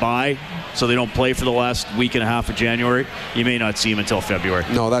then their bye, so they don't play for the last week and a half of January. You may not see him until February.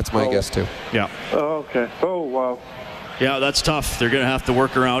 No, that's my guess too. Yeah. Oh, okay. Oh, wow. Yeah, that's tough. They're going to have to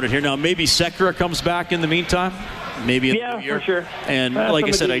work around it here. Now, maybe Sekera comes back in the meantime. Maybe in the new year. For sure. And like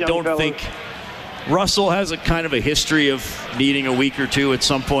I said, I don't think Russell has a kind of a history of needing a week or two at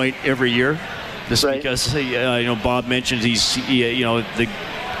some point every year. Just because, Bob mentioned a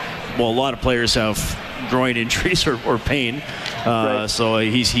lot of players have groin injuries or pain. So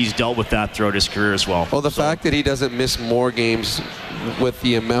he's dealt with that throughout his career as well. Well, the fact that he doesn't miss more games with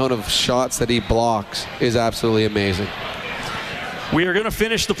the amount of shots that he blocks is absolutely amazing. We are going to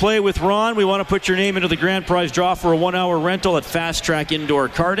finish the play with Ron. We want to put your name into the grand prize draw for a 1-hour rental at Fast Track Indoor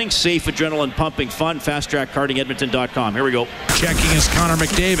Karting. Safe, adrenaline-pumping fun. FastTrackKartingEdmonton.com. Here we go. Checking is Connor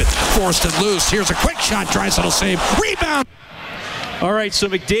McDavid. Forced it loose. Here's a quick shot. Draisaitl save. Rebound. All right, so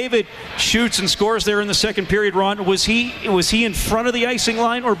McDavid shoots and scores there in the second period. Ron, was he in front of the icing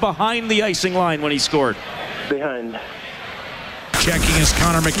line or behind the icing line when he scored? Behind. Checking is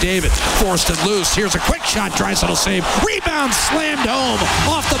Connor McDavid. Forced it loose. Here's a quick shot. Draisaitl save. Rebound slammed home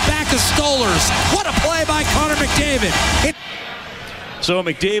off the back of Stolarz. What a play by Connor McDavid. So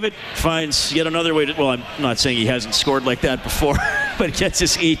McDavid finds yet another way to, well, I'm not saying he hasn't scored like that before, but gets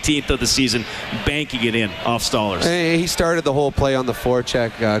his 18th of the season, banking it in off Stolarz. He started the whole play on the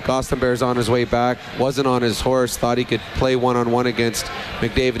forecheck. Gosdenbear's on his way back, wasn't on his horse, thought he could play one-on-one against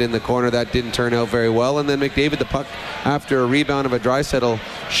McDavid in the corner. That didn't turn out very well. And then McDavid, the puck, after a rebound of a Draisaitl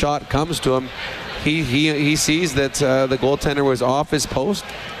shot comes to him, he sees that the goaltender was off his post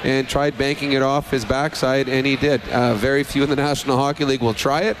and tried banking it off his backside, and he did. Very few in the National Hockey League will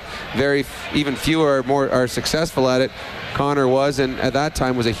try it. Even fewer are successful at it. Connor was, and at that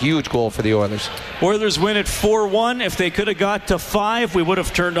time was a huge goal for the Oilers. Oilers win at 4-1. If they could have got to 5, we would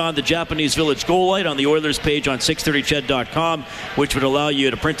have turned on the Japanese Village goal light on the Oilers page on 630ched.com, which would allow you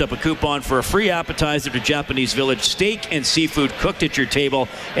to print up a coupon for a free appetizer to Japanese Village steak and seafood cooked at your table.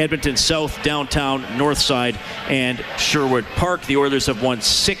 Edmonton South, downtown, North Side, and Sherwood Park. The Oilers have won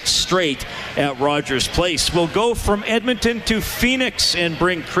 6 straight at Rogers Place. We'll go from Edmonton to Phoenix and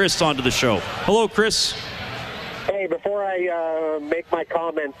bring Chris onto the show. Hello, Chris. Hey, before I make my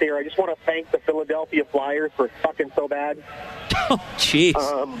comments here, I just want to thank the Philadelphia Flyers for sucking so bad. Oh, jeez.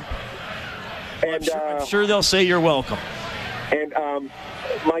 I'm sure they'll say you're welcome. And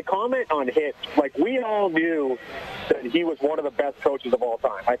my comment on Hitch, like, we all knew that he was one of the best coaches of all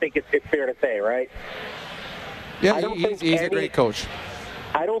time. I think it's fair to say, right? Yeah, he's a great coach.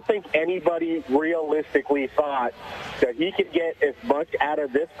 I don't think anybody realistically thought that he could get as much out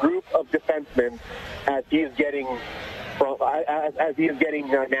of this group of defensemen as he is getting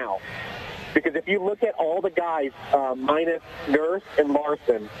now. Because if you look at all the guys, minus Nurse and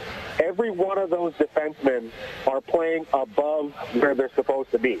Larson, every one of those defensemen are playing above where they're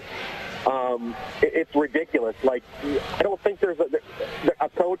supposed to be. It's ridiculous. Like, I don't think there's a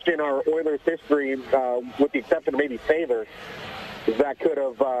coach in our Oilers history, with the exception of maybe Savers, that could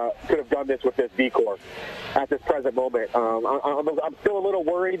have done this with this D-Corps at this present moment. I'm still a little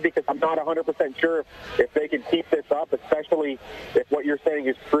worried because I'm not 100% sure if they can keep this up, especially if what you're saying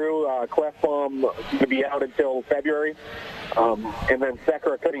is true. Klefbom to be out until February, and then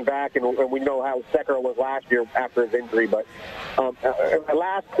Sekera cutting back, and we know how Sekera was last year after his injury. But my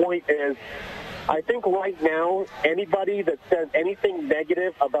last point is, I think right now, anybody that says anything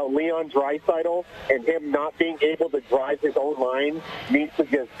negative about Leon Draisaitl and him not being able to drive his own line needs to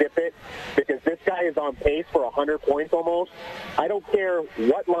just zip it, because this guy is on pace for 100 points almost. I don't care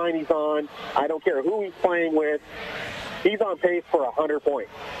what line he's on. I don't care who he's playing with. He's on pace for 100 points.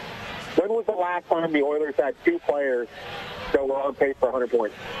 When was the last time the Oilers had 2 players that were on pace for 100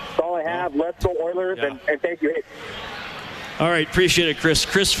 points? That's all I have. Let's go Oilers, and thank you. All right, appreciate it, Chris.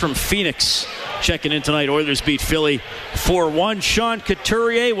 Chris from Phoenix checking in tonight. Oilers beat Philly 4-1. Sean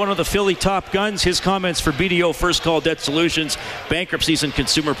Couturier, one of the Philly top guns, his comments for BDO First Call Debt Solutions, bankruptcies and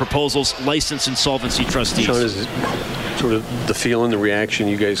consumer proposals, licensed insolvency trustees. Sean, is it sort of the feeling, the reaction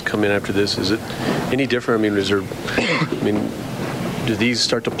you guys come in after this, is it any different? Do these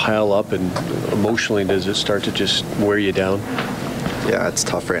start to pile up, and emotionally does it start to just wear you down? Yeah, it's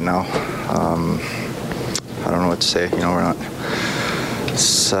tough right now. I don't know what to say. We're not.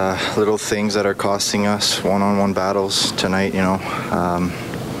 It's little things that are costing us one-on-one battles tonight. Too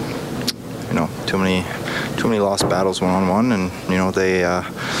many lost battles one-on-one, and they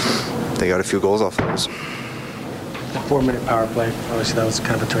got a few goals off those. The 4-minute power play, obviously that was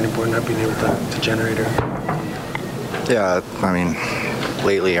kind of a turning point, not being able to generate it. Yeah,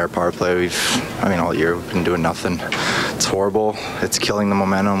 lately our power play, all year we've been doing nothing. It's horrible. It's killing the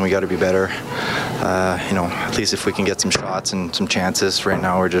momentum. We got to be better. At least if we can get some shots and some chances. Right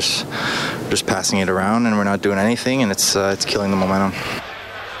now we're just passing it around and we're not doing anything, and it's killing the momentum.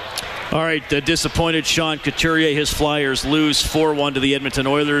 All right, disappointed Sean Couturier. His Flyers lose 4-1 to the Edmonton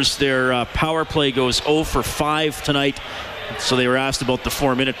Oilers. Their power play goes 0 for 5 tonight. So they were asked about the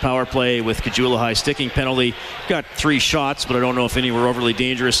 4-minute power play with Kajula high sticking penalty. Got 3 shots, but I don't know if any were overly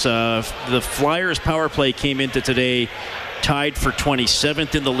dangerous. The Flyers power play came into today tied for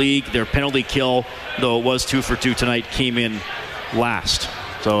 27th in the league. Their penalty kill, though it was 2 for 2 tonight, came in last.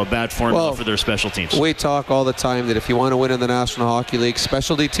 So a bad formula for their special teams. We talk all the time that if you want to win in the National Hockey League,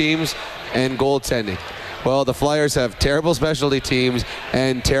 specialty teams and goaltending. Well, the Flyers have terrible specialty teams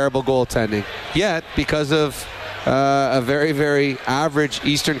and terrible goaltending. Yet, because of a very, very average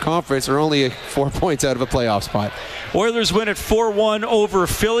Eastern Conference, are only 4 points out of a playoff spot. Oilers win at 4-1 over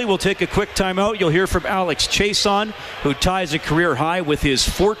Philly. We'll take a quick timeout. You'll hear from Alex Chiasson, who ties a career high with his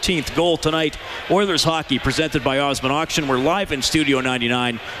 14th goal tonight. Oilers hockey presented by Osmond Auction. We're live in Studio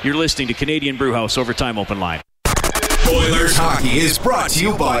 99. You're listening to Canadian Brewhouse Overtime Open Line. Oilers Hockey is brought to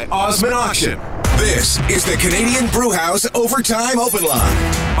you by Osmond Auction. This is the Canadian Brewhouse Overtime Open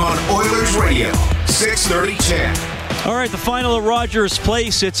Line on Oilers Radio, 630 CHED. All right, the final at Rogers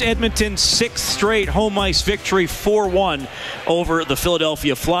Place. It's Edmonton's 6th straight home ice victory, 4-1 over the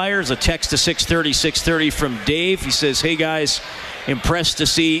Philadelphia Flyers. A text to 630 from Dave. He says, hey guys, impressed to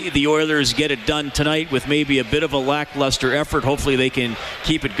see the Oilers get it done tonight with maybe a bit of a lackluster effort. Hopefully they can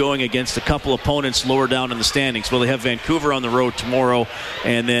keep it going against a couple opponents lower down in the standings. Well, they have Vancouver on the road tomorrow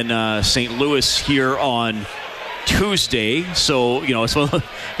and then St. Louis here on Tuesday. So, it's one of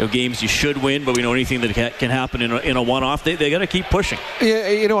the games you should win, but we know anything that can happen in a one-off. They got to keep pushing.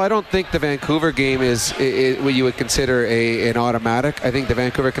 Yeah, I don't think the Vancouver game is what you would consider an automatic. I think the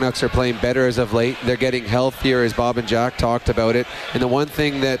Vancouver Canucks are playing better as of late. They're getting healthier, as Bob and Jack talked about it. And the one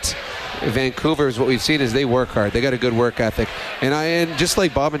thing that Vancouver is what we've seen is they work hard. They got a good work ethic. And just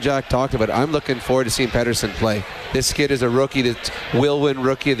like Bob and Jack talked about, I'm looking forward to seeing Pettersson play. This kid is a rookie that will win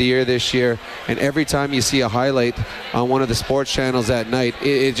Rookie of the Year this year. And every time you see a highlight on one of the sports channels at night,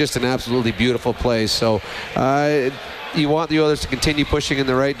 it's just an absolutely beautiful play. So you want the Oilers to continue pushing in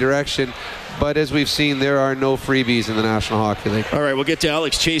the right direction. But as we've seen, there are no freebies in the National Hockey League. All right, we'll get to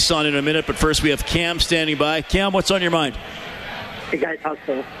Alex Chiasson in a minute. But first we have Cam standing by. Cam, what's on your mind? Hey, guys, how's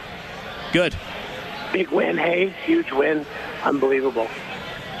things? Good. Big win, hey. Huge win. Unbelievable.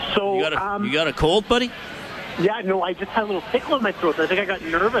 So you got a cold, buddy? Yeah, no, I just had a little tickle in my throat. I think I got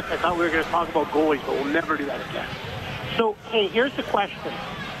nervous. I thought we were going to talk about goalies, but we'll never do that again. So, hey, here's the question.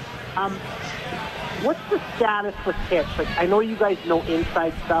 What's the status with Hitch? Like, I know you guys know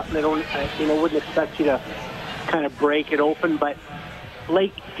inside stuff, and I don't, wouldn't expect you to kind of break it open, but,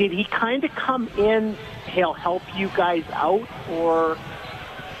 like, did he kind of come in, he'll help you guys out, or...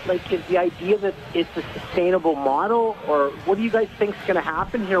 Like, is the idea that it's a sustainable model, or what do you guys think is going to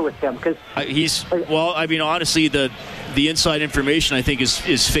happen here with him? Because honestly, the inside information I think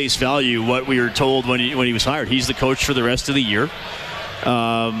is face value. What we were told when he was hired, he's the coach for the rest of the year.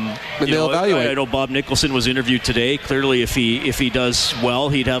 They'll evaluate. I know Bob Nicholson was interviewed today. Clearly, if he does well,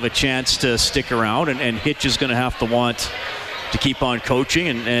 he'd have a chance to stick around, and Hitch is going to have to want to keep on coaching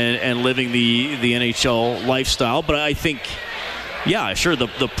and living the NHL lifestyle. But I think. Yeah, sure. The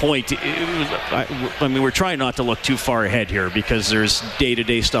point, we're trying not to look too far ahead here because there's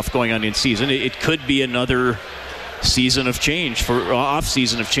day-to-day stuff going on in season. It could be another season of change,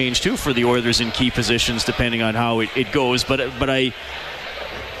 off-season of change too for the Oilers in key positions, depending on how it goes. But I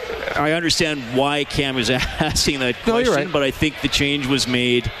understand why Cam is asking that question. No, you're right. But I think the change was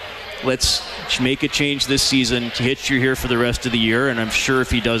made. Let's make a change this season. Hitch, you're here for the rest of the year, and I'm sure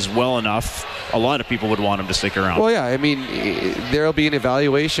if he does well enough, a lot of people would want him to stick around. Well, yeah, there'll be an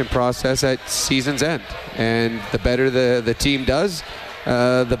evaluation process at season's end, and the better the team does,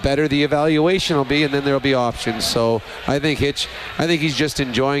 the better the evaluation will be, and then there'll be options. So I think he's just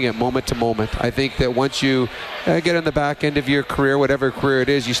enjoying it moment to moment. I think that once you get on the back end of your career, whatever career it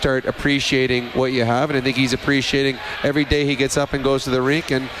is, you start appreciating what you have, and I think he's appreciating every day he gets up and goes to the rink,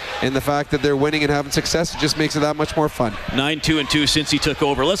 and the fact that they're winning and having success, it just makes it that much more fun. 9-2-2 since he took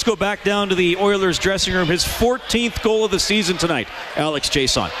over. Let's go back down to the Oilers dressing room. His 14th goal of the season tonight. Alex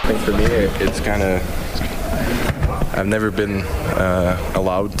Chiasson. I think for me, it's kind of... I've never been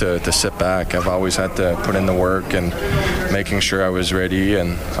allowed to sit back. I've always had to put in the work and making sure I was ready.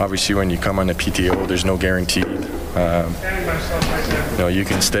 And obviously when you come on a PTO, there's no guarantee. You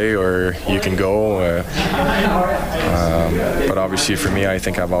can stay or you can go. But obviously for me, I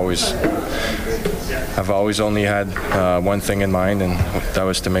think I've always only had one thing in mind, and that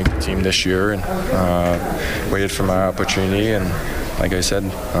was to make the team this year, and waited for my opportunity. And like I said,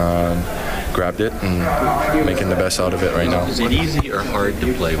 grabbed it and making the best out of it right now. Is it easy or hard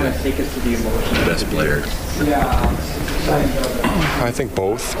to play with the best player? I think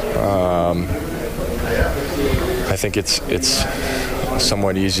both. I think it's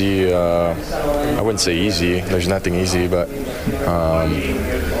somewhat easy. I wouldn't say easy. There's nothing easy, but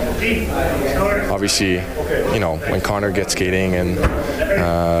obviously, when Connor gets skating and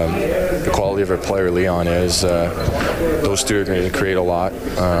the quality of a player Leon is, those two are going to create a lot.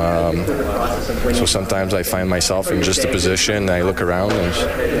 So sometimes I find myself in just a position, I look around, and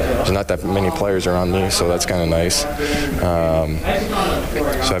there's not that many players around me, so that's kind of nice.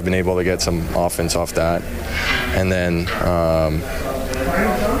 So I've been able to get some offense off that. And then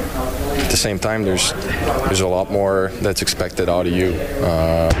at the same time, there's a lot more that's expected out of you.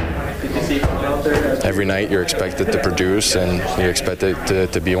 every night you're expected to produce, and you're expected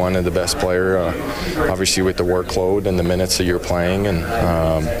to be one of the best player, obviously with the workload and the minutes that you're playing, and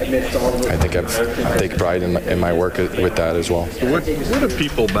I think I take pride in my work with that as well. What do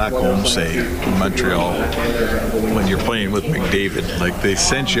people back home say in Montreal when you're playing with McDavid? Like, they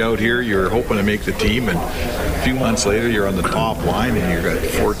sent you out here, you're hoping to make the team, and a few months later you're on the top line and you've got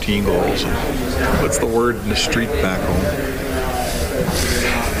 14 goals. What's the word in the street back home?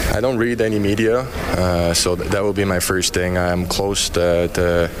 I don't read any media, so that will be my first thing. I'm close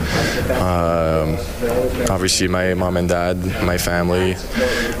to obviously my mom and dad, my family.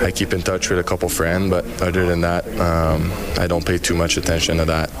 I keep in touch with a couple friends, but other than that, I don't pay too much attention to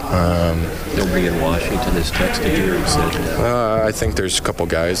that. Nobody in Washington has texted you and said? I think there's a couple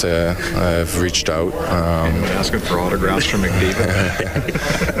guys have reached out. Asking for autographs from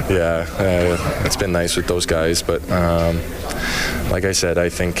McDavid? Yeah, it's been nice with those guys, but like I said, I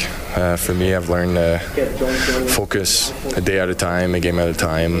think for me, I've learned to focus a day at a time, a game at a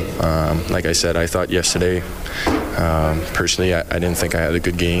time. Like I said, I thought yesterday, personally, I didn't think I had a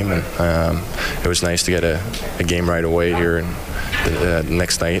good game, and it was nice to get a game right away here the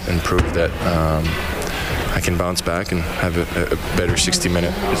next night and prove that I can bounce back and have a better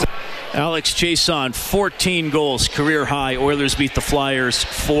 60-minute. Alex Chiasson, 14 goals, career high. Oilers beat the Flyers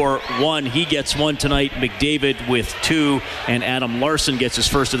 4-1. He gets one tonight. McDavid with 2, and Adam Larsson gets his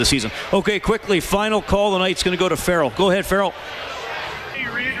first of the season. Okay, quickly, final call tonight's going to go to Farrell. Go ahead, Farrell. Hey,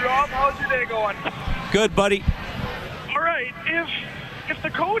 Reed, Rob, how's your day going? Good, buddy. All right, if the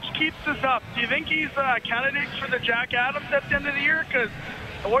coach keeps this up, do you think he's a candidate for the Jack Adams at the end of the year? Because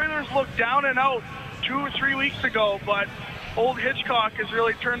the Oilers looked down and out 2 or 3 weeks ago, but old Hitchcock has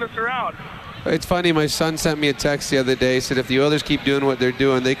really turned us around. It's funny, my son sent me a text the other day, said if the Oilers keep doing what they're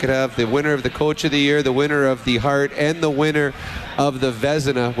doing, they could have the winner of the Coach of the Year, the winner of the Hart, and the winner of the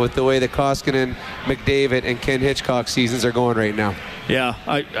Vezina with the way the Koskinen, McDavid, and Ken Hitchcock seasons are going right now. Yeah,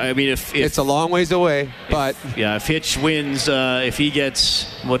 I mean, if it's a long ways away, but if Hitch wins, if he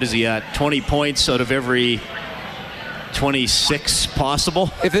gets, what is he at, 20 points out of every 26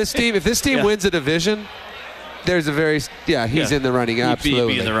 possible. If this team wins a division, there's a very he's in the running,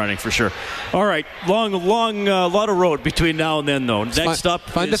 absolutely. He'd be in the running for sure. All right, long lot of road between now and then, though. Next up,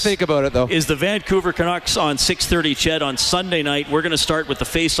 fun to think about it, though, is the Vancouver Canucks on 6:30 CHED on Sunday night. We're going to start with the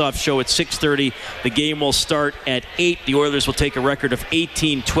face-off show at 6:30. The game will start at 8. The Oilers will take a record of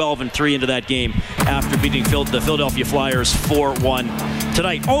 18-12-3 into that game after beating the Philadelphia Flyers 4-1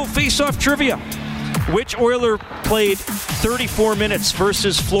 tonight. Oh, face-off trivia. Which Oiler played 34 minutes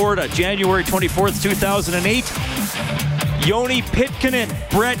versus Florida, January 24th, 2008? Joni Pitkanen.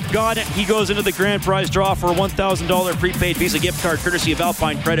 Brett got it. He goes into the grand prize draw for a $1,000 prepaid Visa gift card courtesy of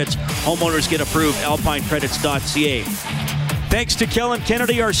Alpine Credits. Homeowners get approved. AlpineCredits.ca. Thanks to Kellen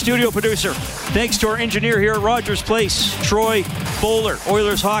Kennedy, our studio producer. Thanks to our engineer here at Rogers Place, Troy Bowler.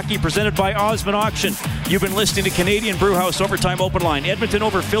 Oilers hockey presented by Osmond Auction. You've been listening to Canadian Brewhouse Overtime Open Line. Edmonton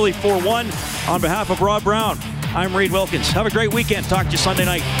over Philly 4-1. On behalf of Rob Brown, I'm Reed Wilkins. Have a great weekend. Talk to you Sunday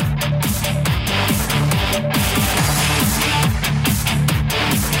night.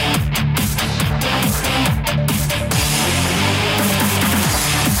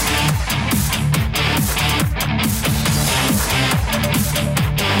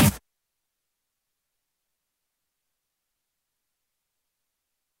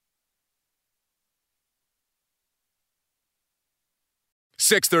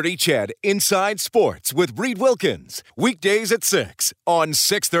 .630 CHED Inside Sports with Reed Wilkins. Weekdays at 6 on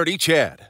 630 CHED.